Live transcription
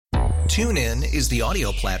TuneIn is the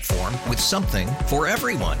audio platform with something for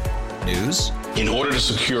everyone. News. In order to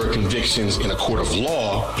secure convictions in a court of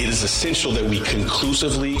law, it is essential that we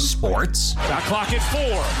conclusively. Sports. Shot clock at 4.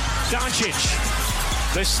 Doncic.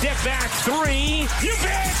 The step back 3. You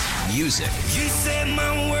bet. Music. You set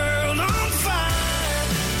my world on fire.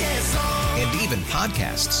 Yes, and even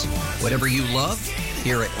podcasts. Whatever you love,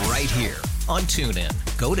 hear it right here on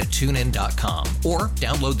TuneIn. Go to TuneIn.com or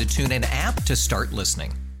download the TuneIn app to start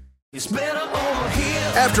listening. it's better over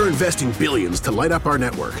here. After investing billions to light up our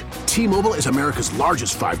network, T-Mobile is America's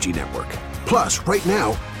largest 5G network. Plus, right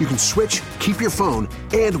now, you can switch, keep your phone,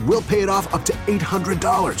 and we'll pay it off up to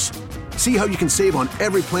 $800. See how you can save on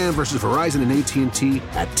every plan versus Verizon and AT&T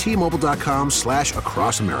at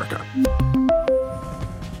T-Mobile.com/across-America.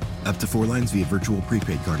 Up to 4 lines via virtual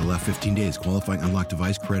prepaid card. Allow 15 days. Qualifying unlocked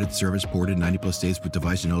device credit service ported 90-plus days with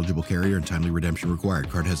device and eligible carrier and timely redemption required.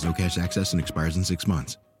 Card has no cash access and expires in 6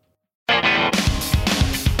 months.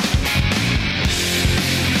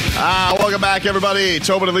 Welcome back, everybody.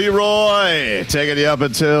 Tobin and Leroy taking you up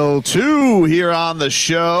until 2 here on the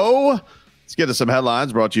show. Let's get to some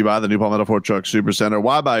headlines brought to you by the new Palmetto Ford Truck Supercenter.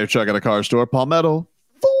 Why buy your truck at a car store? Palmetto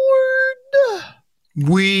Ford.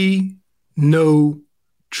 We know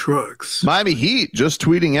trucks. Miami Heat just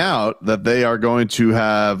tweeting out that they are going to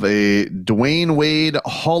have a D-Wade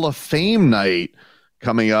Hall of Fame night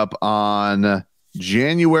coming up on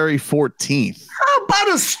January 14th. How about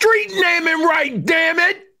a street naming right, damn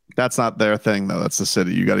it? That's not their thing, though. That's the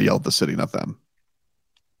city. You got to yell at the city, not them.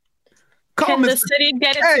 Can the city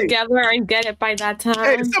get it together and get it by that time?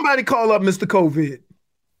 Hey, somebody call up Mr. COVID.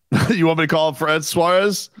 You want me to call Fred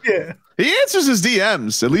Suarez? Yeah. He answers his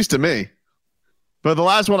DMs, at least to me. But the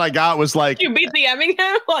last one I got was like... You beat DMing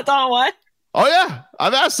him? What? Oh, yeah.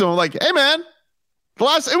 I've asked him, like, hey, man.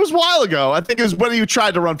 It was a while ago. I think it was when he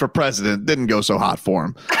tried to run for president. Didn't go so hot for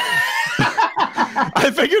him.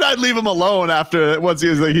 I figured I'd leave him alone after once he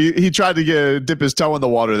was like he tried to dip his toe in the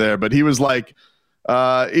water there, but he was like,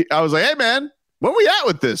 I was like, hey man, where we at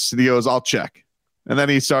with this? And he goes, I'll check. And then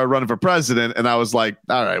he started running for president, and I was like,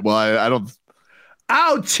 all right, well,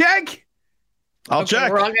 I'll check. I'll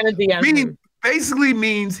check. We're all gonna DM him. Basically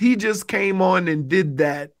means he just came on and did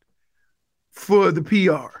that for the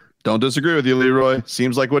PR. Don't disagree with you, Leroy.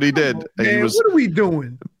 Seems like what he did. Man, what are we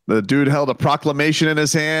doing? The dude held a proclamation in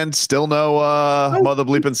his hand. Still no mother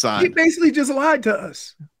bleeping sign. He basically just lied to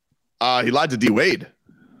us. He lied to D-Wade.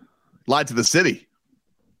 Lied to the city.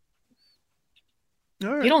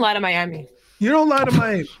 All right. You don't lie to Miami. You don't lie to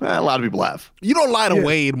Miami. A lot of people have. You don't lie to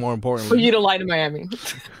Wade, more importantly. But you don't lie to Miami.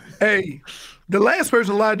 Hey, the last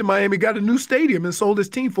person lied to Miami got a new stadium and sold his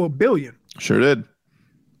team for $1 billion. Sure did.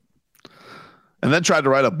 And then tried to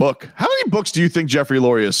write a book. How many books do you think Jeffrey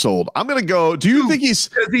Lurie has sold? I'm going to go. Do you think because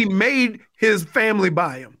he made his family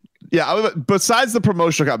buy him? Yeah. Besides the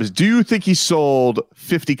promotional copies, do you think he sold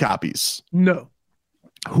 50 copies? No.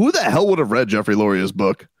 Who the hell would have read Jeffrey Lurie's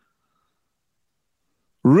book?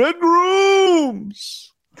 Red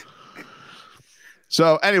Rooms.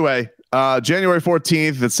 So anyway, January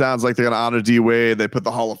 14th, it sounds like they're going to honor D-Wade. They put the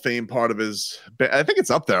Hall of Fame part of his, I think it's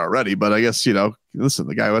up there already, but I guess, listen,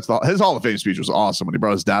 the guy, his Hall of Fame speech was awesome when he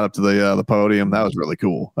brought his dad up to the podium. That was really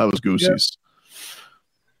cool. That was Goosey's. Yep.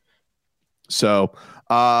 So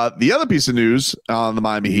the other piece of news on the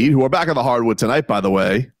Miami Heat, who are back on the hardwood tonight, by the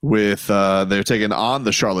way, with they're taking on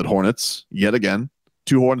the Charlotte Hornets yet again.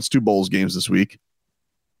 2 Hornets, 2 Bulls games this week.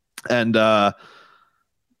 And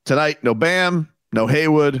tonight, no Bam, no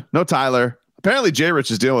Haywood, no Tyler. Apparently, J.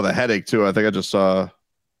 Rich is dealing with a headache, too. I think I just saw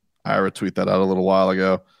Ira tweet that out a little while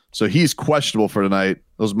ago. So he's questionable for tonight.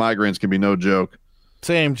 Those migraines can be no joke.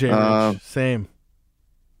 Same, J. Rich. Same.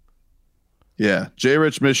 Yeah. J.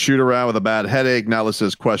 Rich missed shoot around with a bad headache. Now this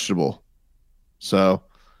is questionable. So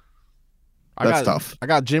that's tough. I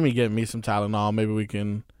got Jimmy getting me some Tylenol. Maybe we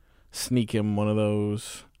can sneak him one of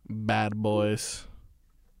those bad boys.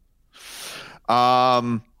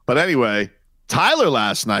 But anyway, Tyler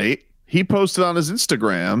last night, he posted on his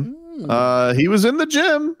Instagram. He was in the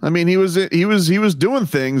gym. I mean, he was doing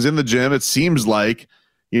things in the gym. It seems like,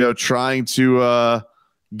 trying to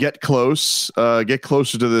get closer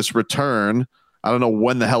to this return. I don't know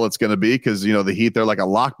when the hell it's going to be because the Heat, they're like a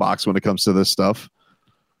lockbox when it comes to this stuff.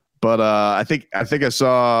 But I think I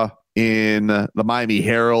saw in the Miami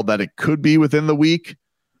Herald that it could be within the week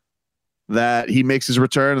that he makes his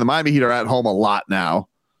return. The Miami Heat are at home a lot now.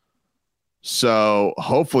 So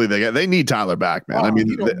hopefully they need Tyler back, man. I mean,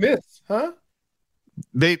 he don't miss, huh?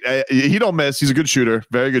 He don't miss. He's a good shooter,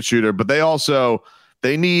 very good shooter. But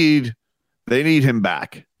they need him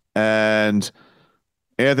back. And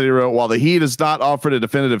Anthony wrote, while the Heat has not offered a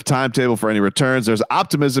definitive timetable for any returns, there's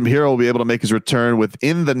optimism Hero will be able to make his return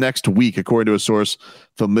within the next week, according to a source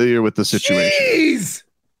familiar with the situation. Jeez!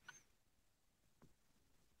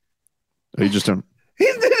 He just hasn't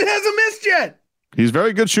missed yet. He's a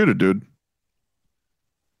very good shooter, dude.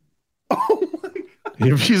 Oh my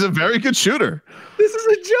God. He's a very good shooter. This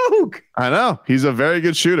is a joke. I know. He's a very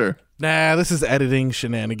good shooter. Nah, this is editing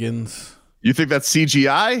shenanigans. You think that's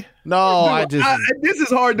CGI? No, Dude, this is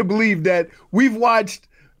hard to believe that we've watched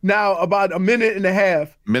now about a minute and a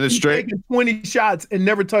half. Minute straight. Taking 20 shots and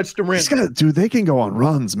never touched the rim. Dude, they can go on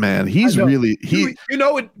runs, man. He's really You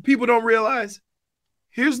know what people don't realize?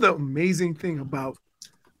 Here's the amazing thing about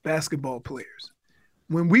basketball players.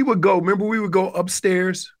 When we would go, remember we would go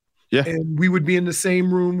upstairs? Yeah. And we would be in the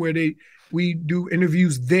same room where we do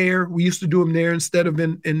interviews there. We used to do them there instead of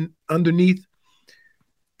in underneath.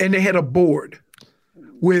 And they had a board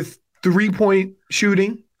with 3-point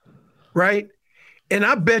shooting, right? And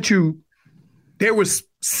I bet you there was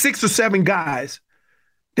 6 or 7 guys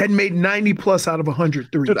that made 90 plus out of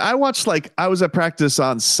 100 threes. Dude, I was at practice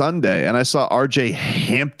on Sunday and I saw RJ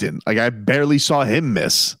Hampton. Like I barely saw him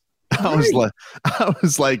miss. I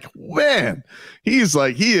was like, man, he is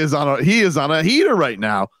on a heater right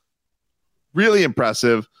now. Really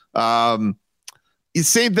impressive.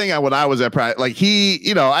 Same thing when I was at practice. Like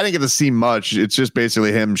I didn't get to see much. It's just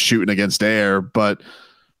basically him shooting against air, but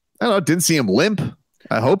I don't know, didn't see him limp.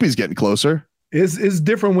 I hope he's getting closer. It's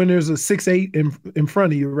different when there's a 6'8" in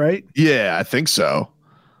front of you, right? Yeah, I think so.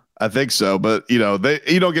 But you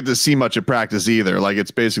don't get to see much at practice either. Like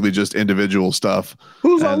it's basically just individual stuff.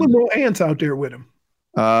 Who's all the little ants out there with him?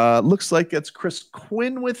 Looks like it's Chris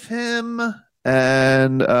Quinn with him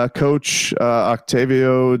and Coach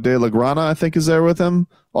Octavio De La Grana, I think, is there with him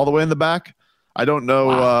all the way in the back. I don't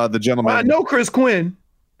know the gentleman. Well, I know Chris Quinn.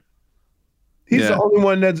 He's the only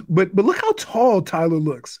one that's but look how tall Tyler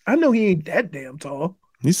looks. I know he ain't that damn tall.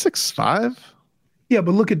 He's 6'5". Yeah,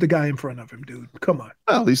 but look at the guy in front of him, dude. Come on.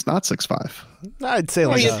 Well, he's not 6'5". I'd say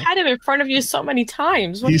like you've had him in front of you so many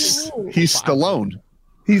times. He's Stallone.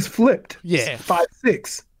 He's flipped. Yeah.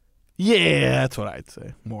 5'6". Yeah, that's what I'd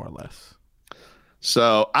say, more or less.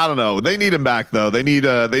 So I don't know. They need him back though. They need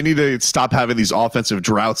to stop having these offensive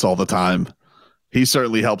droughts all the time. He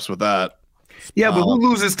certainly helps with that. Yeah, but who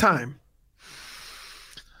loses time?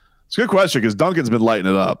 It's a good question because Duncan's been lighting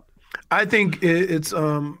it up. I think it's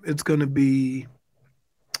gonna be.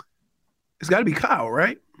 It's got to be Kyle,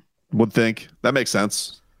 right? Would think that makes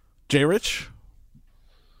sense. J. Rich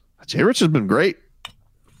has been great.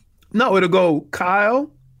 No, it'll go Kyle,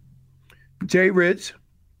 J. Rich,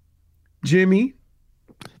 Jimmy.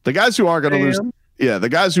 The guys who aren't going to lose, the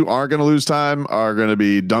guys who aren't going to lose time are going to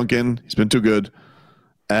be Duncan. He's been too good.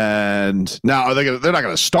 And now they're not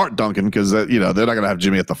going to start Duncan because they're not going to have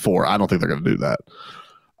Jimmy at the 4. I don't think they're going to do that.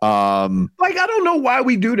 I don't know why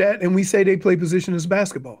we do that and we say they play positionless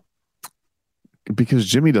basketball. Because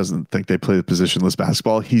Jimmy doesn't think they play positionless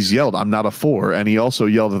basketball. He's yelled, "I'm not a 4," and he also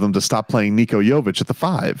yelled at them to stop playing Niko Jovic at the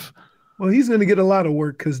 5. Well, he's going to get a lot of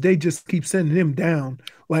work because they just keep sending him down.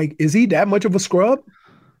 Like, is he that much of a scrub?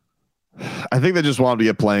 I think they just want him to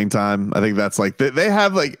get playing time. I think that's like they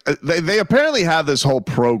have they apparently have this whole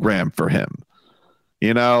program for him,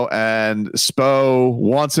 and Spo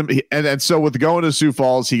wants him. And so with going to Sioux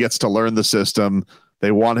Falls, he gets to learn the system.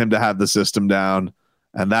 They want him to have the system down.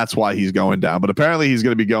 And that's why he's going down. But apparently he's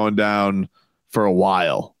going to be going down for a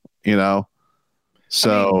while,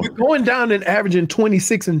 So going down and averaging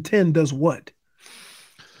 26 and 10 does what?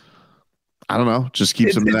 I don't know. Just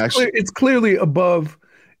keeps him in action. It's clearly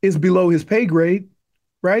below his pay grade,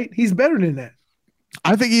 right? He's better than that.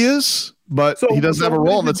 I think he is, but he doesn't have a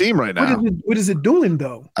role on the team right now. What is it doing,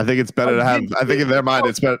 though? I think it's better to have. I think in their mind,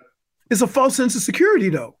 it's better. It's a false sense of security,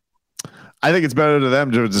 though. I think it's better to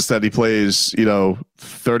them just that he plays,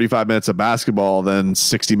 35 minutes of basketball than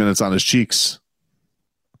 60 minutes on his cheeks.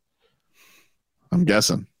 I'm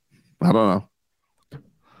guessing. I don't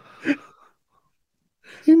know.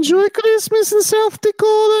 Enjoy Christmas in South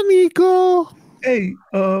Dakota, Nico. Hey,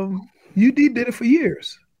 UD did it for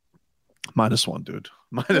years. -1, dude.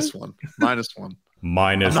 -1. -1.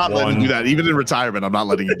 -1. I'm not letting you do that. Even in retirement, I'm not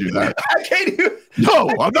letting you do that. I can't even. No,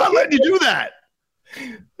 I'm not letting you do that.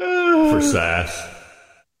 For sass.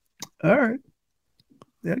 All right.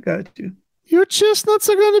 Yeah, I got you. Your chestnuts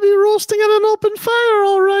are going to be roasting at an open fire,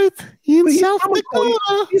 all right, in South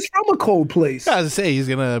Dakota. He's from a cold place. I was to say he's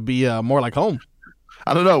going to be more like home.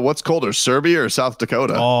 I don't know. What's colder, Serbia or South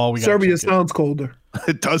Dakota? Oh, Serbia sounds colder.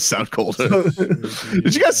 It does sound colder.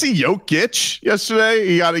 Did you guys see Jokic yesterday?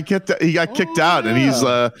 He got kicked out, and he's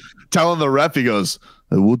telling the ref, he goes,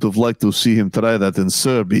 I would have liked to see him try that in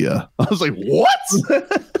Serbia. I was like, what? You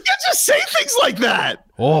can't just say things like that.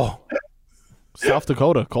 Oh, South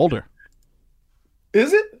Dakota, colder.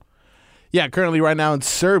 Is it? Yeah, currently right now in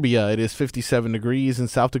Serbia, it is 57 degrees. In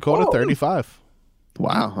South Dakota, 35.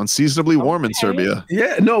 Wow, unseasonably warm in Serbia.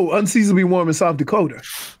 Yeah, no, unseasonably warm in South Dakota.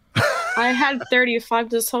 I had 35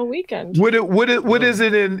 this whole weekend. What is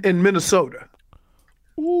it in Minnesota?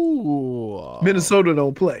 Ooh. Minnesota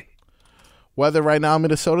don't play. Weather right now in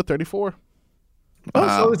Minnesota, 34. Oh,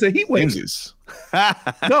 so it's a heat wave.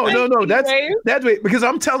 No. That's wait, because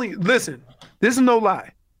I'm telling you, listen, this is no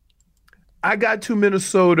lie. I got to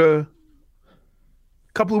Minnesota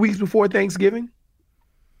a couple of weeks before Thanksgiving.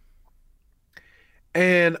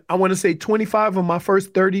 And I want to say 25 of my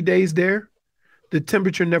first 30 days there, the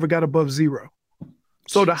temperature never got above 0.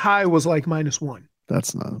 So the high was like -1.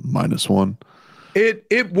 That's not -1.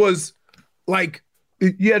 It was like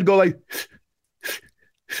you had to go like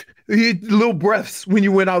little breaths when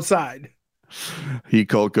you went outside. He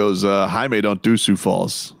Colt goes, Jaime don't do Sioux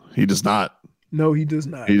Falls. He does not. No, he does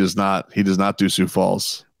not. He does not do Sioux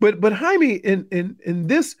Falls. But Jaime, in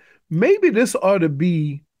this, maybe this ought to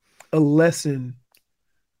be a lesson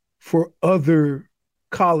for other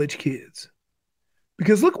college kids.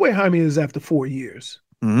 Because look where Jaime is after 4 years.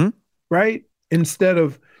 Mm-hmm. Right? Instead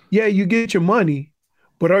of, yeah, you get your money,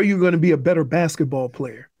 but are you going to be a better basketball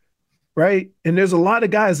player? Right? And there's a lot of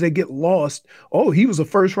guys that get lost. Oh, he was a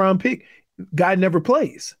first-round pick. Guy never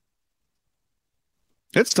plays.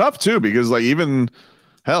 It's tough too, because like even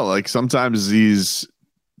hell, like sometimes these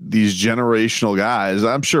generational guys,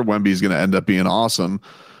 I'm sure Wemby's going to end up being awesome,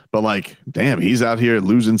 but like, damn, he's out here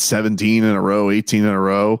losing 17 in a row, 18 in a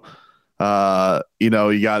row.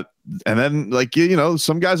 You got, and then like,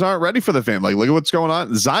 some guys aren't ready for the fame. Like, look at what's going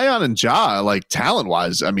on. Zion and Ja, like talent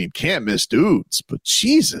wise, I mean, can't miss dudes, but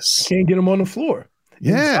Jesus, can't get him on the floor.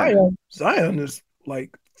 Yeah. Zion is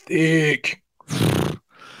like thick.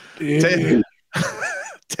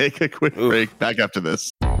 Take a quick break. Back after this.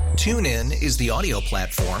 TuneIn is the audio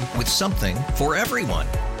platform with something for everyone.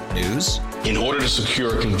 News. In order to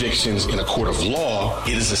secure convictions in a court of law,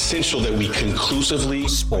 it is essential that we conclusively.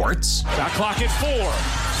 Sports. Shot clock at 4.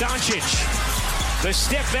 Doncic. The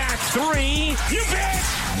step back 3. You bet.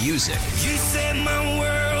 Music. You set my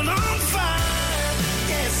world on fire.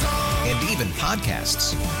 Yes, and even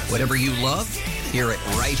podcasts. Whatever you love, hear it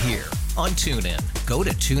right here on TuneIn. Go to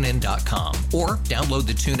TuneIn.com or download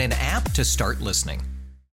the TuneIn app to start listening.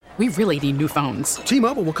 We really need new phones.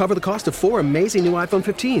 T-Mobile will cover the cost of 4 amazing new iPhone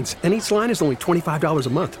 15s, and each line is only $25 a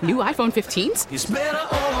month. New iPhone 15s? It's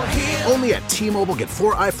better over here. Only at T-Mobile, get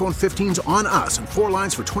 4 iPhone 15s on us and 4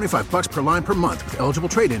 lines for $25 per line per month with eligible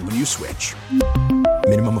trade-in when you switch.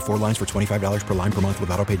 Minimum of 4 lines for $25 per line per month with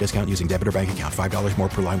autopay discount using debit or bank account. $5 more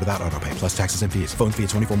per line without autopay, plus taxes and fees. Phone fee at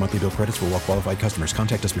 24 monthly bill credits for well-qualified customers.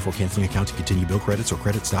 Contact us before canceling account to continue bill credits or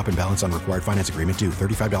credit stop and balance on required finance agreement due.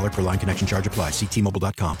 $35 per line connection charge applies. See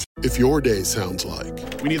T-Mobile.com. If your day sounds like...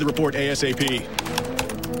 We need the report ASAP.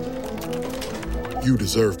 You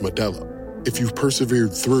deserve Modelo. If you've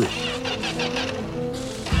persevered through...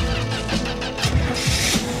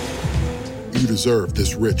 You deserve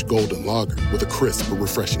this rich golden lager with a crisp but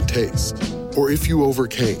refreshing taste. Or if you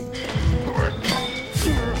overcame. 2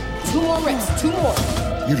 more reps, 2 more.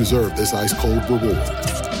 You deserve this ice-cold reward.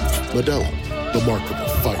 Modelo, the mark of a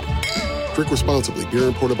fighter. Drink responsibly. Beer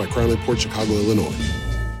imported by Crown Port Chicago, Illinois.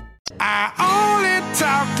 I only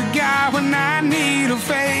talk to God when I need a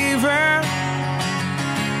favor.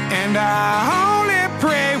 And I only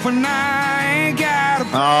pray when I ain't got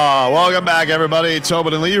a... Welcome back, everybody.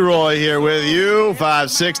 Tobin and Leroy here with you.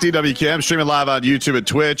 560 WQAM, streaming live on YouTube and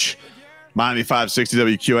Twitch. Miami 560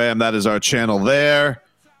 WQAM, that is our channel there.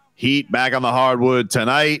 Heat back on the hardwood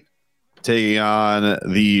tonight, taking on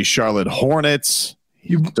the Charlotte Hornets.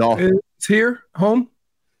 It's here? Home?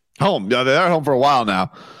 Home. Yeah, they're home for a while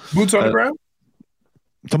now. Boots on the ground?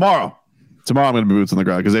 Tomorrow I'm going to be boots on the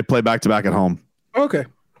ground because they play back-to-back at home. Okay.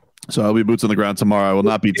 So I'll be boots on the ground tomorrow. I will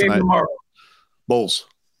not be tonight. Tomorrow. Bulls.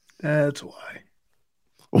 That's why.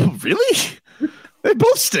 Oh, really? They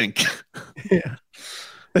both stink. Yeah.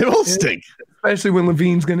 They both stink. Especially when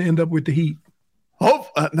Levine's going to end up with the Heat.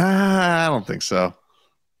 Nah, I don't think so.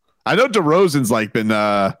 I know DeRozan's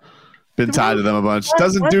been tied to them a bunch.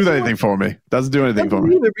 Doesn't do anything for me. Doesn't do anything for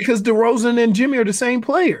me. Either because DeRozan and Jimmy are the same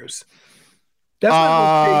players.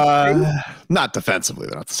 That's not defensively.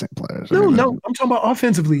 They're not the same players. No. I'm talking about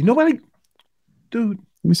offensively. Nobody, dude.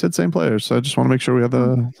 We said same players, so I just want to make sure we have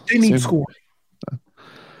the. They need scoring.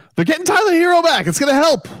 They're getting Tyler Hero back. It's going to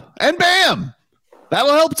help. And Bam.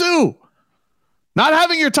 That'll help too. Not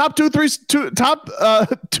having your top two of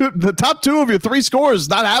your three scores,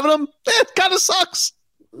 not having them, it kind of sucks.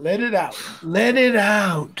 Let it out. Let it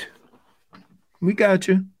out. We got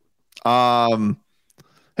you.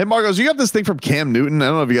 Hey, Marcos, you got this thing from Cam Newton. I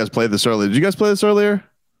don't know if you guys played this earlier. Did you guys play this earlier?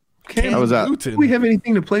 Cam How was that? Newton. Do we have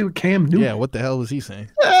anything to play with Cam Newton? Yeah, what the hell was he saying?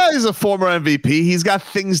 Yeah, he's a former MVP. He's got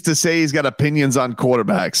things to say. He's got opinions on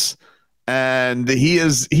quarterbacks. And he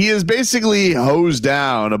is basically hosed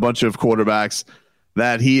down a bunch of quarterbacks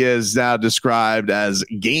that he has now described as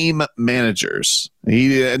game managers.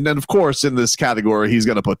 And then, of course, in this category, he's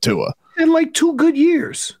going to put Tua. In like 2 good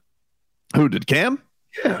years. Who did, Cam?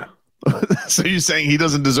 Yeah. So you're saying he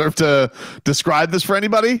doesn't deserve to describe this for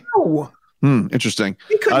anybody? No. Interesting.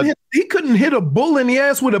 He couldn't hit a bull in the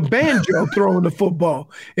ass with a banjo throwing the football.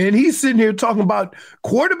 And he's sitting here talking about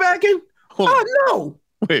quarterbacking? No.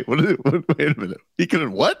 Wait, wait a minute. He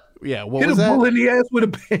couldn't what? Yeah, what hit was a that? bull in the ass with a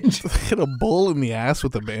banjo. Hit a bull in the ass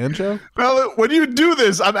with a banjo? Well, when you do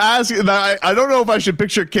this, I'm asking, I don't know if I should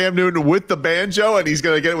picture Cam Newton with the banjo and he's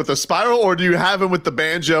going to get it with a spiral, or do you have him with the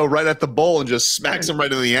banjo right at the bull and just smacks him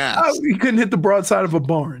right in the ass? Oh, he couldn't hit the broadside of a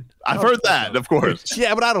barn. I've heard that, of course.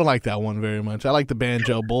 Yeah, but I don't like that one very much. I like the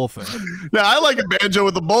banjo bull thing. Yeah, I like a banjo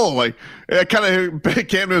with a bull. Like, it kind of,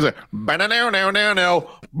 Cam Newton's like, now.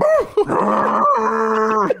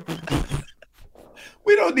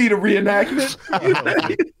 We don't need a reenactment.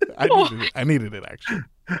 I needed it actually.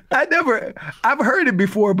 I've heard it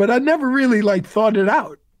before, but I never really thought it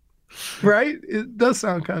out. Right? It does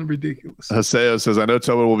sound kind of ridiculous. Haseo says, I know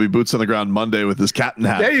Tobin will be boots on the ground Monday with his captain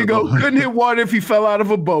hat. There you go. Couldn't hit water if he fell out of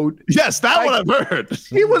a boat. Yes, that one I've heard.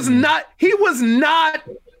 He was not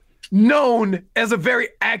known as a very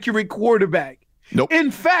accurate quarterback. Nope. In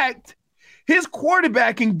fact, his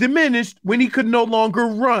quarterbacking diminished when he could no longer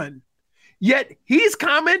run. Yet he's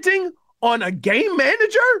commenting on a game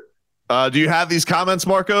manager? Do you have these comments,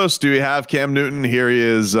 Marcos? Do you have Cam Newton? Here he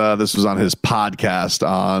is. This was on his podcast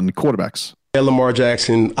on quarterbacks. Lamar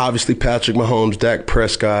Jackson, obviously Patrick Mahomes, Dak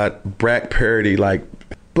Prescott, Brock Purdy,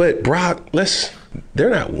 but Brock, they're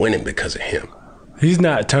not winning because of him. He's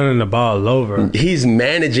not turning the ball over. He's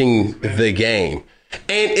managing the game.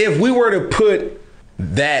 And if we were to put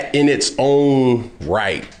that in its own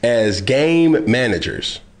right as game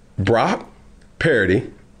managers, Brock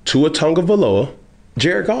Purdy, Tua Tagovailoa,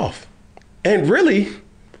 Jared Goff, and really,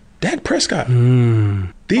 Dak Prescott.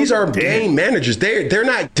 These are game managers. They're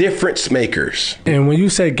not difference makers. And when you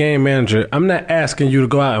say game manager, I'm not asking you to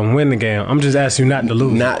go out and win the game. I'm just asking you not to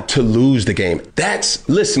lose. Not to lose the game.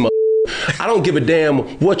 Listen, I don't give a damn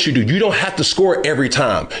what you do. You don't have to score every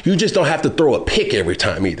time. You just don't have to throw a pick every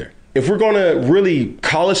time either. If we're going to really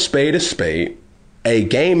call a spade, a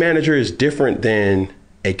game manager is different than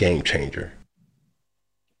a game changer.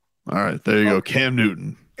 All right, there you go. Cam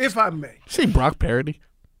Newton. If I may. Say Brock Purdy.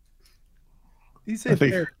 He said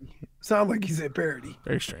parody. Sound like he said parody.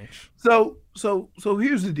 Very strange. So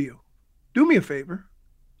here's the deal. Do me a favor.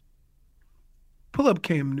 Pull up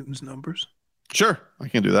Cam Newton's numbers. Sure, I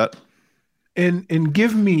can do that. And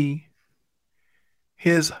give me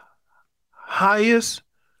his highest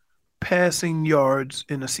passing yards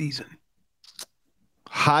in a season.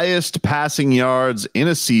 Highest passing yards in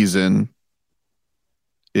a season.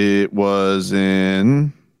 It was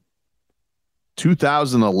in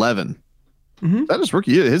 2011. That is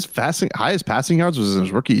rookie year. His highest passing yards was in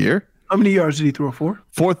his rookie year. How many yards did he throw for?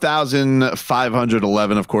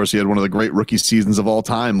 4,511. Of course, he had one of the great rookie seasons of all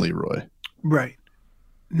time, Leroy. Right.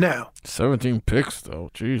 Now. 17 picks, though.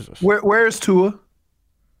 Jesus. Where is Tua?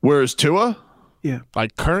 Where is Tua? Yeah.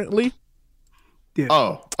 Like currently? Yeah.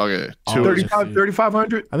 Oh, okay.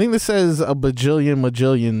 3,500? I think this says a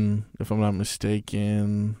bajillion, if I'm not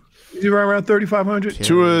mistaken. Is he around 3,500?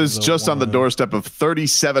 Tua is just on the doorstep of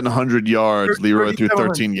 3,700 yards, Leroy, through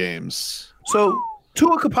 13 games. So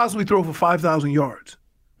Tua could possibly throw for 5,000 yards.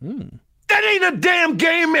 That ain't a damn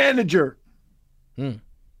game manager.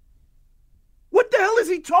 What the hell is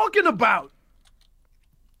he talking about?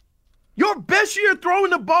 Your best year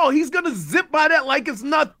throwing the ball, he's going to zip by that like it's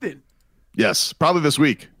nothing. Yes, probably this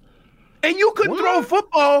week. And you couldn't throw a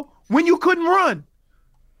football when you couldn't run.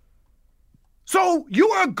 So you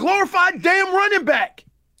are a glorified damn running back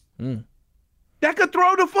that could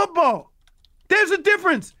throw the football. There's a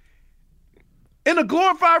difference in a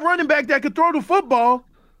glorified running back that could throw the football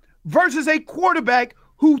versus a quarterback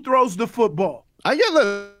who throws the football. I get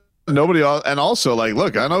that. Nobody, and also,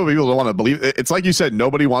 look, I know people don't want to believe it. It's like you said,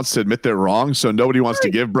 nobody wants to admit they're wrong, so nobody wants to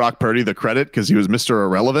give Brock Purdy the credit because he was Mr.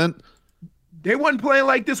 Irrelevant. They wasn't playing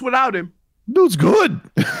like this without him. Dude's good.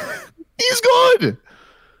 He's good.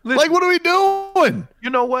 Listen, what are we doing?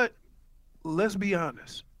 You know what? Let's be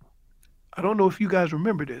honest. I don't know if you guys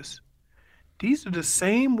remember this. These are the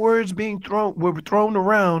same words were thrown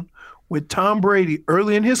around with Tom Brady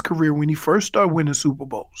early in his career when he first started winning Super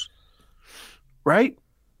Bowls. Right?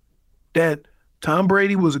 That Tom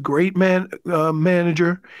Brady was a great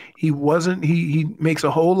manager. He makes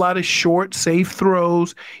a whole lot of short, safe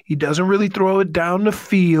throws. He doesn't really throw it down the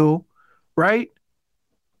field, right?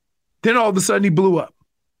 Then all of a sudden he blew up.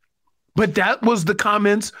 But that was the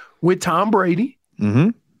comments with Tom Brady,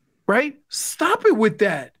 right? Stop it with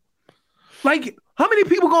that. Like, how many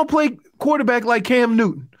people gonna play quarterback like Cam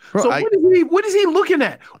Newton? Bro, so what is he looking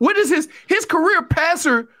at? What is his career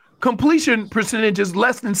passer completion percentage is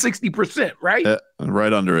less than 60%, right?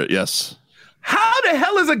 Right under it, yes. How the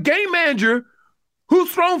hell is a game manager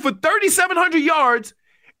who's thrown for 3,700 yards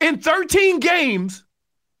in 13 games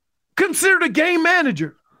considered a game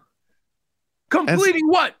manager? Completing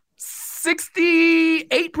what?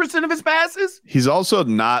 68% of his passes? He's also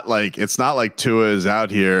not like, it's not like Tua is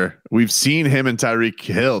out here. We've seen him and Tyreek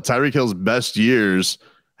Hill. Tyreek Hill's best years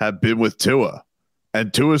have been with Tua.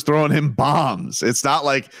 And Tua's throwing him bombs. It's not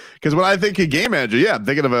like, because when I think a game manager, yeah, I'm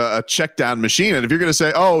thinking of a check down machine. And if you're going to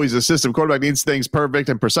say, oh, he's a system quarterback, needs things perfect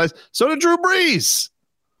and precise, so did Drew Brees.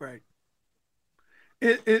 Right.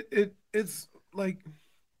 It's like,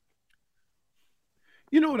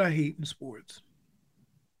 you know what I hate in sports?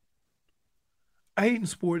 I hate in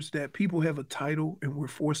sports that people have a title and we're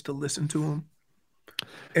forced to listen to him.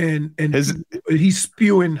 And he's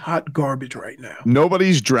spewing hot garbage right now.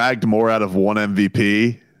 Nobody's dragged more out of one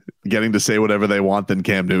MVP getting to say whatever they want than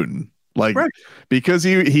Cam Newton. Like, right. Because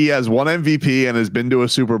he has one MVP and has been to a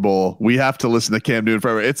Super Bowl, we have to listen to Cam Newton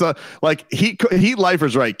forever. It's like Heat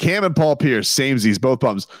Lifer's right. Cam and Paul Pierce, samesies, both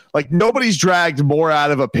bums. Like, nobody's dragged more out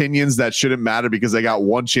of opinions that shouldn't matter because they got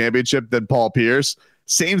one championship than Paul Pierce.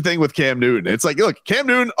 Same thing with Cam Newton. It's like, look, Cam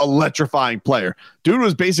Newton, electrifying player. Dude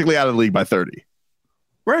was basically out of the league by 30.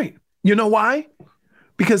 Right. You know why?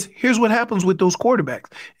 Because here's what happens with those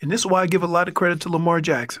quarterbacks. And this is why I give a lot of credit to Lamar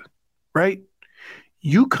Jackson, right?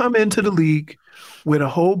 You come into the league with a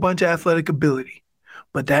whole bunch of athletic ability,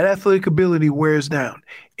 but that athletic ability wears down.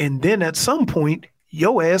 And then at some point,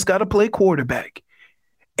 your ass got to play quarterback.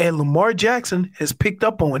 And Lamar Jackson has picked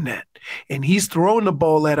up on that. And he's throwing the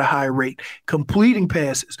ball at a high rate, completing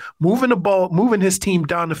passes, moving the ball, moving his team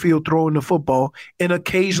down the field, throwing the football, and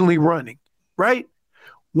occasionally running, right?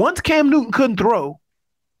 Once Cam Newton couldn't throw,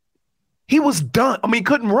 he was done. I mean,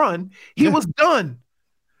 couldn't run. He was done.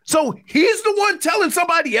 So he's the one telling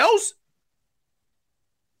somebody else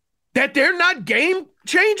that they're not game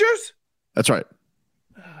changers? That's right.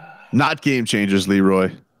 Not game changers,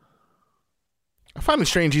 Leroy. I find it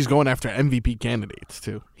strange he's going after MVP candidates,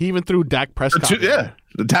 too. He even threw Dak Prescott. Yeah,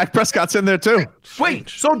 the Dak Prescott's in there, too. Wait,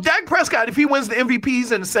 so Dak Prescott, if he wins the MVP,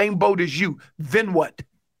 he's in the same boat as you. Then what?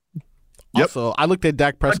 Yep. Also, I looked at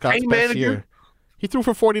Dak Prescott's best year. He threw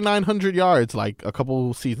for 4,900 yards like a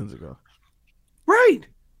couple seasons ago. Right.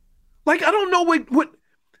 Like, I don't know what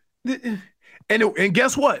and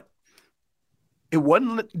guess what? It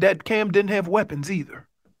wasn't that Cam didn't have weapons either.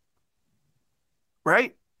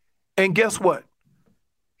 Right? And guess what?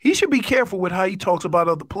 He should be careful with how he talks about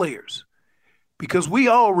other players. Because we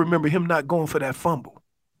all remember him not going for that fumble.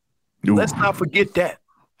 Ooh. Let's not forget that.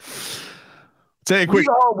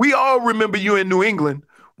 We all remember you in New England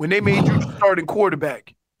when they made you starting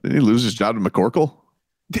quarterback. Did he lose his job to McCorkle?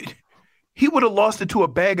 He would have lost it to a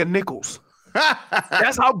bag of nickels.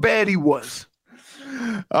 That's how bad he was.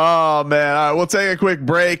 Oh, man. All right, we'll take a quick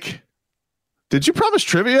break. Did you promise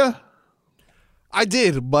trivia? I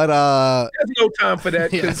did, but there's no time for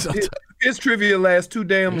that because his trivia lasts too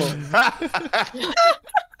damn long.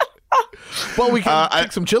 Well, we can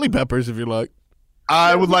take some chili peppers if you like.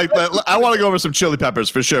 I would like that. I want to go over some chili peppers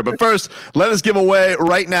for sure. But first, let us give away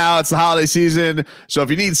right now. It's the holiday season. So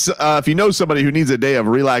if you know somebody who needs a day of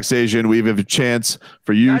relaxation, we have a chance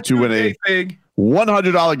for you to win a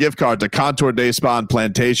 $100 gift card to Contour Day Spa and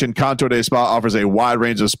Plantation. Contour Day Spa offers a wide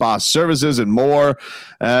range of spa services and more.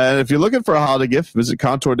 And if you're looking for a holiday gift, visit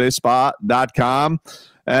ContourDaySpa.com.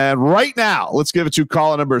 And right now, let's give it to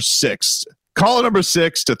caller number 6. Caller number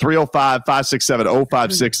 6 to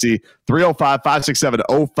 305-567-0560,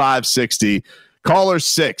 305-567-0560. Caller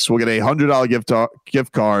 6 will get a $100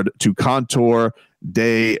 gift card to Contour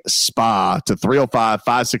Day Spa to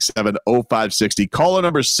 305-567-0560. Caller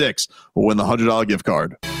number 6 will win the $100 gift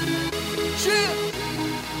card.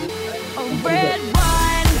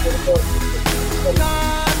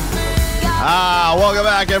 Welcome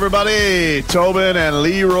back, everybody. Tobin and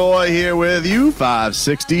Leroy here with you.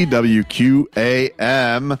 560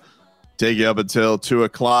 WQAM. Take you up until 2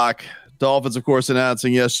 o'clock. Dolphins, of course,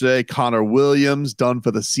 announcing yesterday Connor Williams done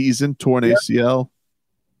for the season, torn ACL.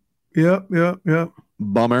 Yep.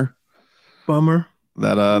 Bummer.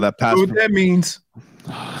 That pass. What that means?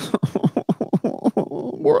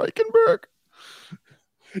 More Eichenberg.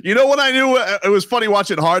 You know what I knew? It was funny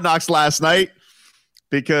watching Hard Knocks last night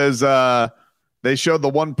because they showed the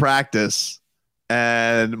one practice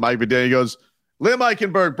and Mike McDaniel goes, Liam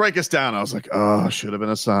Eichenberg, break us down. I was like, oh, should have been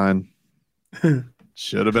a sign.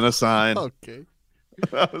 Should have been a sign. Okay.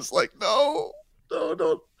 I was like, no,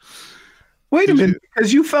 don't. Wait a minute,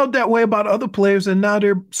 because you felt that way about other players, and now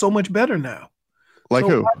they're so much better now. Like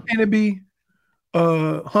who? Why can't it be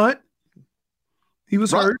Hunt? He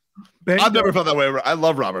was hurt. I've never felt that way. I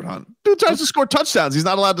love Robert Hunt. Dude tries to score touchdowns. He's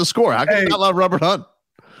not allowed to score. How can you not love Robert Hunt?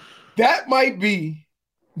 That might be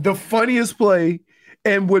the funniest play,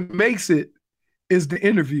 and what makes it is the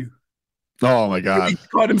interview. Oh my God! He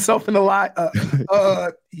caught himself in a lie.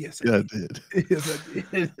 Yes, I did. Yes, I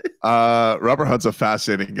did. Robert Hunt's a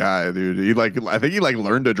fascinating guy, dude. I think he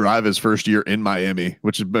learned to drive his first year in Miami,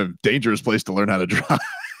 which has been a dangerous place to learn how to drive.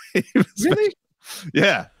 Really?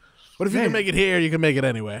 Yeah. But if you can make it here, you can make it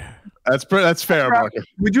anywhere. That's fair, Marcus.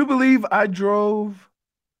 Would you believe I was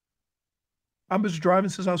driving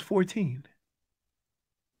since I was 14?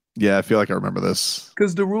 Yeah, I feel like I remember this.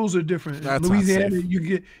 Because the rules are different. In Louisiana,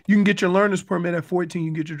 you can get your learner's permit at 14. You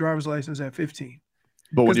can get your driver's license at 15.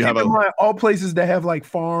 But when you have all places that have like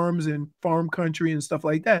farms and farm country and stuff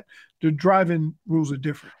like that, the driving rules are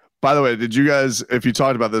different. By the way, did you guys? If you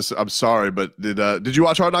talked about this, I'm sorry, but did you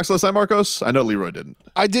watch Hard Knocks last night, Marcos? I know Leroy didn't.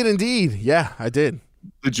 I did indeed. Yeah, I did.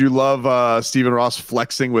 Did you love Stephen Ross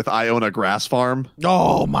flexing with Iona Grass Farm?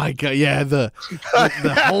 Oh my God! Yeah, the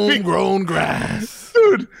homegrown grass,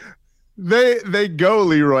 dude. They go,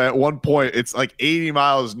 Leroy, at one point. It's like 80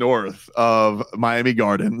 miles north of Miami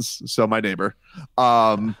Gardens, so my neighbor.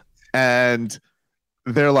 And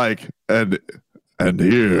they're like, and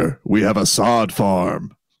here we have a sod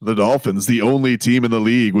farm. The Dolphins, the only team in the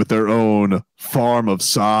league with their own farm of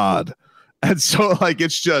sod. And so, like,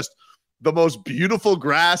 it's just the most beautiful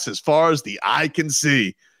grass as far as the eye can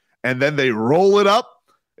see. And then they roll it up.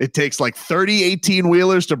 It takes like 30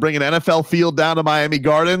 18-wheelers to bring an NFL field down to Miami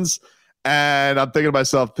Gardens. And I'm thinking to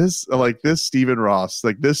myself, this Stephen Ross,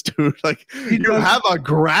 like this dude, like you have a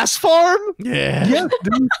grass farm? Yeah. Yeah,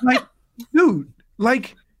 dude.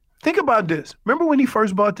 Like, think about this. Remember when he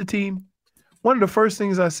first bought the team? One of the first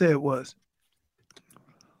things I said was,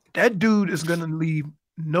 that dude is going to leave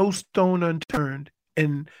no stone unturned,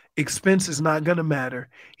 and expense is not going to matter.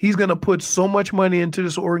 He's going to put so much money into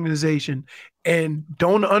this organization, and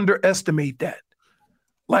don't underestimate that.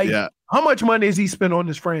 Like, how much money has he spent on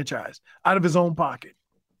this franchise out of his own pocket?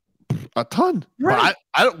 A ton. Right.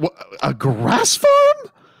 A grass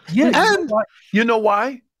farm? Yeah. And you know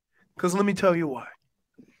why? Because let me tell you why.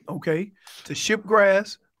 Okay. To ship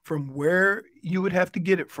grass from where you would have to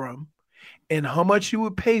get it from and how much you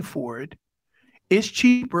would pay for it, it's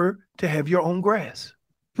cheaper to have your own grass.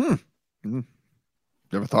 Never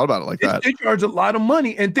thought about it like that. They charge a lot of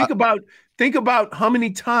money. And think about how many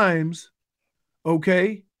times,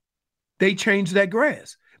 okay, they change that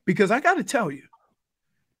grass. Because I got to tell you,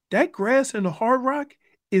 that grass in the Hard Rock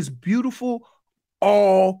is beautiful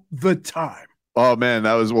all the time. Oh man,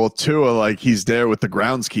 that was Tua, like he's there with the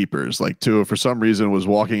groundskeepers. Like Tua for some reason was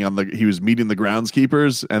he was meeting the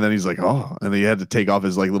groundskeepers, and then he's like, oh, and he had to take off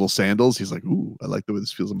his like little sandals. He's like, ooh, I like the way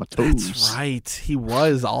this feels on my toes. That's right. He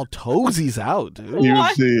was all toesies out,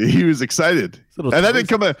 dude. He was excited. And that didn't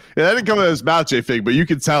come out of his mouth, J-Fig, but you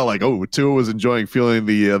could tell like, oh, Tua was enjoying feeling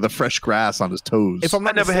the fresh grass on his toes. If I'm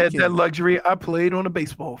not never had that luxury. I played on a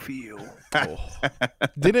baseball field. Oh.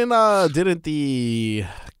 Didn't the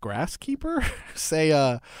grasskeeper say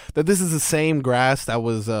that this is the same grass that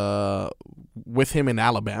was with him in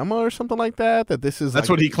Alabama or something like that? That this is that's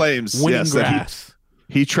what he claims. Winning yes, grass.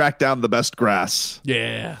 He tracked down the best grass.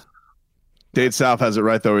 Yeah. Dade South has it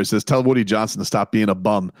right though. He says, "Tell Woody Johnson to stop being a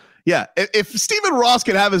bum." Yeah, if Stephen Ross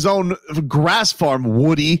could have his own grass farm,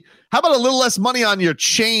 Woody, how about a little less money on your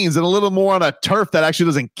chains and a little more on a turf that actually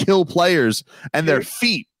doesn't kill players and their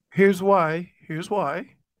feet? Here's why.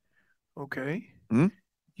 Okay.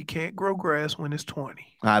 You can't grow grass when it's 20.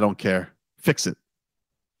 I don't care. Fix it.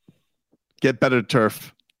 Get better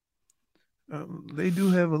turf. They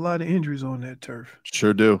do have a lot of injuries on that turf.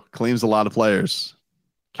 Sure do. Claims a lot of players.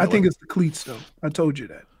 I think it's the cleats, though. I told you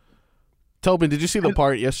that. Tobin, did you see the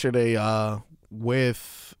part yesterday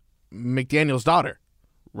with McDaniel's daughter?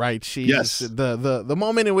 Right? Yes. The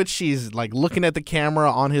moment in which she's like looking at the camera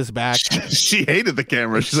on his back. She hated the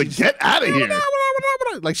camera. She's like, get out of here.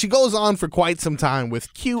 what? Like, she goes on for quite some time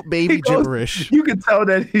with cute baby gibberish. You can tell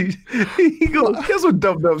that he goes, guess what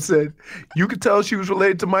Dub Dub said? You could tell she was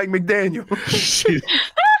related to Mike McDaniel.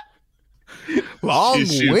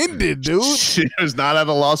 Long-winded, dude. She was not at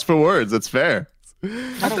a loss for words. That's fair.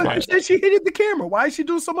 I thought you said she hated the camera. Why is she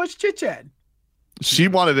doing so much chit-chat? She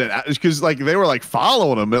wanted it because like they were like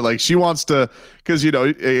following him, but like she wants to, because you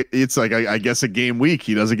know it's like I guess a game week.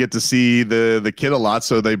 He doesn't get to see the kid a lot,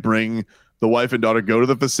 so they bring the wife and daughter, go to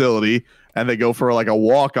the facility, and they go for like a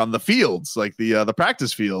walk on the fields, like the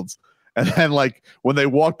practice fields. And then like when they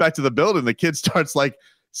walk back to the building, the kid starts like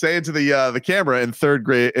saying to the camera in third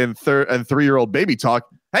grade and 3-year-old baby talk,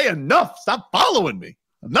 "Hey, enough! Stop following me!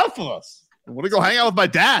 Enough of us! I want to go hang out with my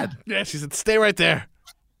dad." Yeah, she said, "Stay right there."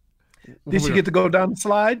 Did she get to go down the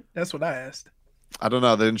slide? That's what I asked. I don't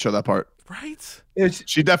know. They didn't show that part. Right?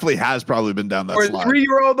 She definitely has probably been down that For slide. a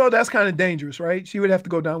 3-year-old, though, that's kind of dangerous, right? She would have to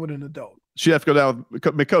go down with an adult. She'd have to go down with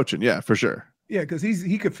McCochin, yeah, for sure. Yeah, because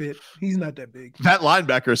he could fit. He's not that big. That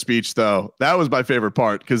linebacker speech, though, that was my favorite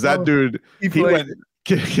part because that dude, he went.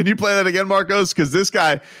 Can you play that again, Marcos? Because this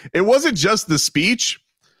guy, it wasn't just the speech,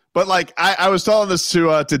 but like I was telling this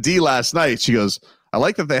to D last night. She goes, "I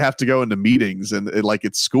like that they have to go into meetings and like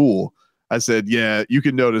it's school." I said, "Yeah, you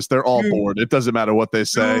can notice they're all bored. It doesn't matter what they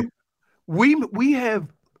say." We have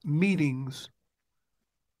meetings.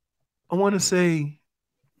 I want to say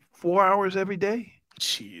 4 hours every day.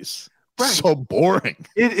 Jeez, right. So boring.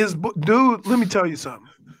 It is, dude. Let me tell you something.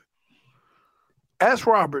 Ask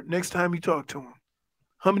Robert next time you talk to him,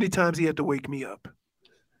 how many times he had to wake me up.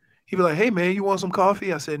 He'd be like, "Hey man, you want some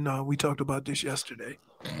coffee?" I said, "No, we talked about this yesterday."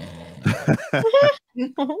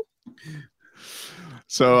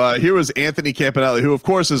 So here was Anthony Campanelli, who, of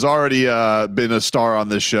course, has already been a star on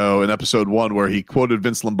this show in episode 1, where he quoted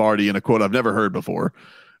Vince Lombardi in a quote I've never heard before,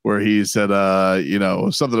 where he said,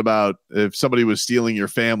 something about if somebody was stealing your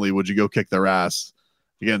family, would you go kick their ass?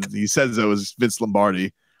 Again, he says it was Vince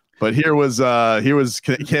Lombardi. But here was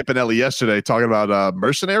Campanelli yesterday talking about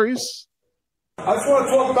mercenaries. I just want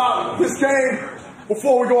to talk about this game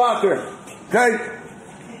before we go out there, okay?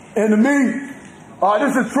 And to me,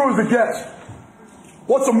 this is true as it gets.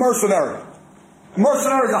 What's a mercenary? A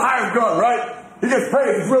mercenary is a hired gun, right? He gets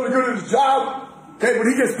paid. He's really good at his job, okay, but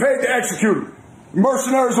he gets paid to execute it.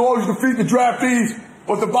 Mercenaries will always defeat the draftees,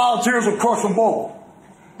 but the volunteers will crush them both.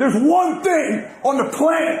 There's one thing on the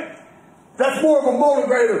planet that's more of a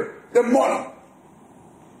motivator than money.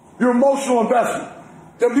 Your emotional investment.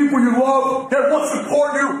 The people you love, they're what's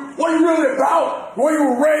important to you, what you're really about, the way you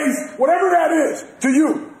were raised, whatever that is to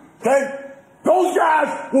you, okay? Those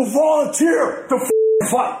guys will volunteer to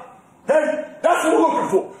fight, okay? That's what we're looking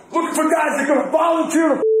for. Looking for guys that are going to volunteer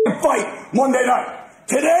to fight Monday night.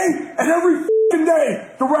 Today and every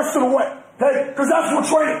day the rest of the way, okay? Because that's what we're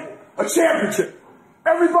training for, a championship.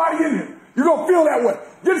 Everybody in here, you're going to feel that way.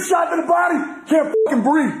 Get a shot to the body, can't fucking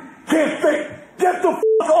breathe, can't think. Get the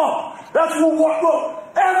up. That's what we're look.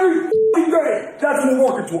 Every day, that's what we're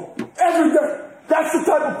working toward. Every day. That's the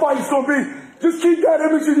type of fight it's going to be. Just keep that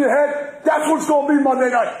image in your head. That's what it's going to be Monday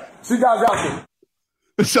night. See you guys out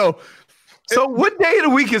there. So what day of the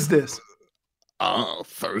week is this?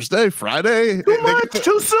 Thursday, Friday. Too much,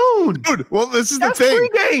 too soon. Dude, well, this is That's the thing.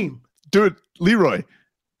 Pregame. Dude, Leroy,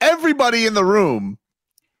 everybody in the room,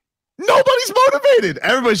 nobody's motivated.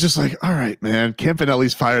 Everybody's just like, all right, man,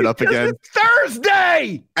 Campanelli's fired up again. It's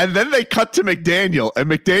Thursday. And then they cut to McDaniel, and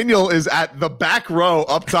McDaniel is at the back row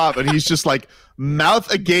up top, and he's just like,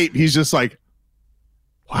 mouth agape. He's just like,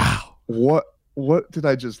 wow, what did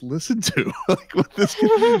I just listen to? Like, what this?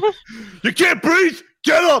 You can't breathe.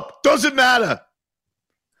 Get up. Doesn't matter.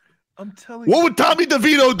 I'm telling you. What would Tommy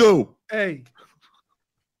DeVito do? Hey,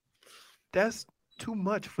 that's too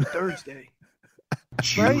much for Thursday.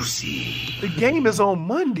 Juicy. Right? The game is on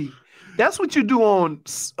Monday. That's what you do on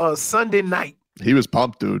Sunday night. He was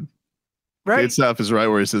pumped, dude. Right? Kate Staff is right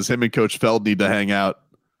where he says him and Coach Feld need to hang out.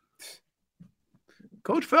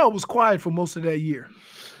 Coach Feld was quiet for most of that year.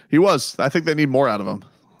 He was. I think they need more out of him.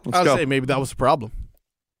 I'd say maybe that was the problem.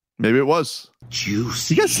 Maybe it was.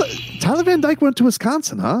 Juicy. You guys, Tyler Van Dyke went to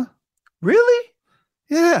Wisconsin, huh? Really?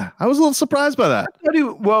 Yeah, I was a little surprised by that.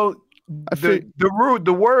 The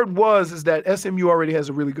word is that SMU already has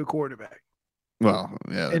a really good quarterback. Well,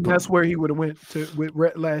 yeah, and that's where he would have went to with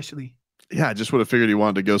Rhett Lashley. Yeah, I just would have figured he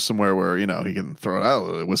wanted to go somewhere where he can throw it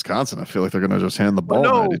out. Wisconsin, I feel like they're going to just hand the ball.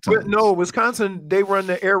 No, Wisconsin, they run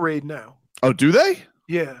the air raid now. Oh, do they?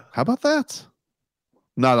 Yeah. How about that?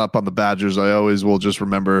 Not up on the Badgers. I always will just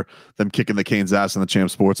remember them kicking the Canes' ass in the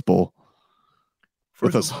Champ Sports Bowl.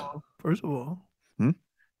 First of all,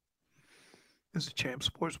 it's a Champ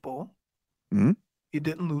Sports Bowl. Mm-hmm. You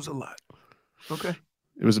didn't lose a lot. Okay.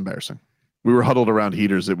 It was embarrassing. We were huddled around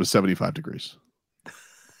heaters. It was 75 degrees.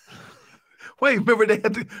 Wait, remember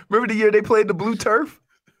the year they played the blue turf?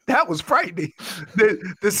 That was frightening.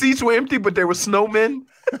 The seats were empty, but there were snowmen.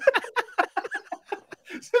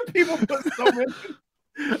 Some people put snowmen.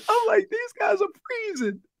 I'm like, these guys are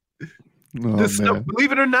freezing. Oh, Snow,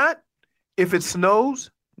 believe it or not, if it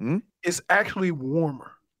snows, it's actually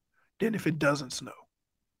warmer than if it doesn't snow.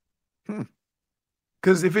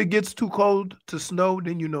 Because if it gets too cold to snow,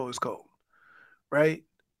 then you know it's cold, right?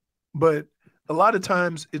 But a lot of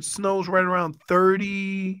times it snows right around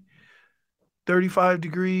 30, 35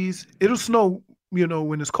 degrees. It'll snow,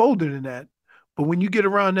 when it's colder than that. But when you get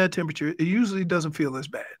around that temperature, it usually doesn't feel as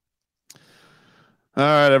bad. All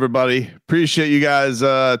right, everybody. Appreciate you guys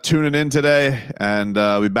tuning in today, and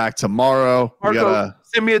we'll be back tomorrow. Marco,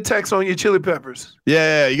 send me a text on your chili peppers.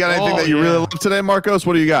 Yeah. You got anything that you really love today, Marcos?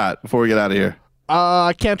 What do you got before we get out of here?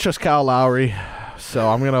 I can't trust Kyle Lowry, so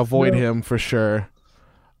I'm gonna avoid him for sure.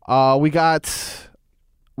 We got.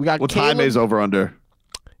 What's Jaime's over under?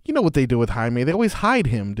 You know what they do with Jaime? They always hide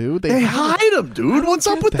him, dude. They hide him, dude. What's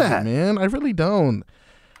up with that, man? I really don't.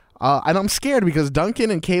 And I'm scared because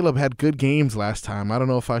Duncan and Caleb had good games last time. I don't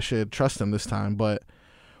know if I should trust them this time, but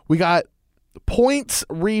we got points,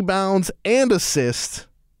 rebounds, and assists.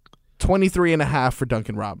 23.5 for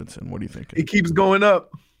Duncan Robinson. What do you think? It keeps going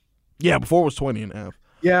up. Yeah, before it was 20.5.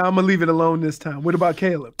 Yeah, I'm gonna leave it alone this time. What about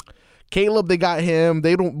Caleb? Caleb, they got him.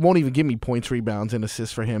 They won't even give me points, rebounds, and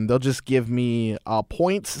assists for him. They'll just give me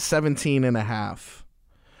points, 17.5.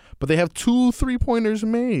 But they have 2 3-pointers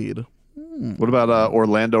made. What about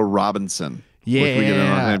Orlando Robinson? Yeah. What can we get in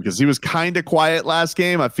on him? Because he was kind of quiet last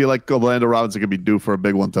game. I feel like Orlando Robinson could be due for a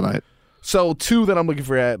big one tonight. So 2 that I'm looking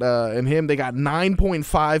for in him, they got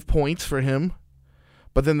 9.5 points for him.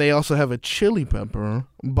 But then they also have a chili pepper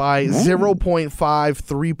by 0.5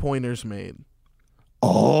 3-pointers made.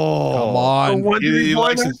 Oh, come on!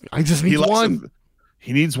 I just need one.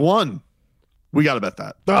 He needs one. We got to bet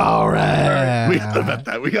that. All right. We got to bet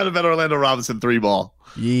that. We got to bet Orlando Robinson 3-ball.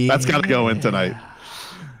 Yeah. That's got to go in tonight.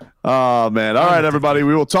 Oh, man. All right, everybody.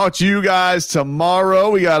 We will talk to you guys tomorrow.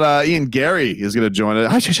 We got Ian Gary is going to join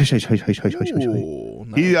us. Nice.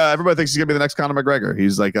 Everybody thinks he's going to be the next Conor McGregor.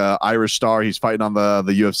 He's like an Irish star. He's fighting on the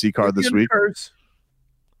UFC card this week.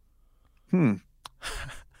 I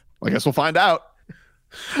guess we'll find out.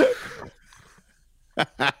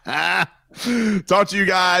 Talk to you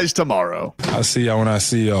guys tomorrow. I'll see y'all when I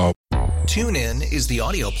see y'all. TuneIn is the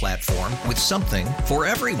audio platform with something for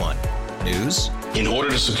everyone. News. In order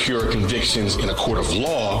to secure convictions in a court of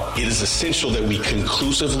law, it is essential that we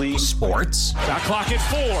conclusively. Sports. Shot clock at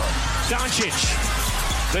 4. Doncic.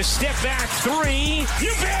 The step back 3.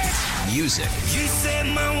 You bet. Music. You set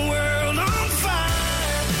my world on fire.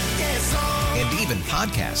 Yes, and even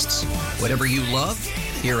podcasts. Whatever you love,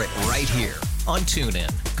 hear it right here on TuneIn.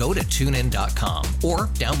 Go to TuneIn.com or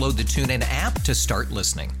download the TuneIn app to start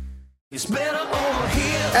listening. It's better over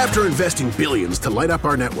here. After investing billions to light up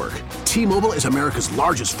our network, T-Mobile is America's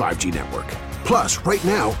largest 5G network. Plus, right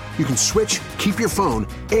now, you can switch, keep your phone,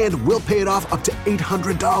 and we'll pay it off up to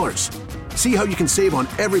 $800. See how you can save on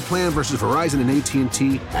every plan versus Verizon and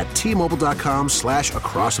AT&T at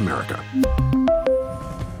T-Mobile.com/across America.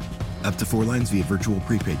 Up to 4 lines via virtual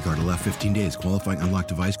prepaid card. Allow 15 days. Qualifying unlocked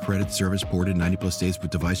device credit service ported 90+ days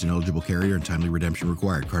with device and eligible carrier and timely redemption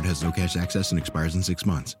required. Card has no cash access and expires in 6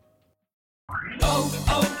 months.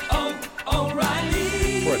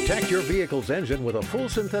 O'Reilly. Protect your vehicle's engine with a full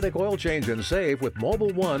synthetic oil change and save with Mobile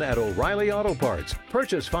One at O'Reilly Auto Parts.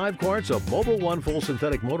 Purchase 5 quarts of Mobile One full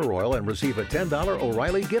synthetic motor oil and receive a $10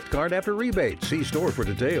 O'Reilly gift card after rebate. See store for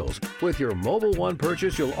details. With your Mobile One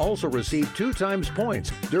purchase, you'll also receive 2 times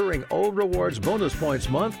points during O Rewards Bonus Points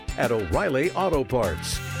Month at O'Reilly Auto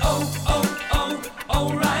Parts.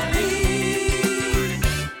 O'Reilly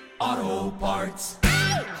Auto Parts.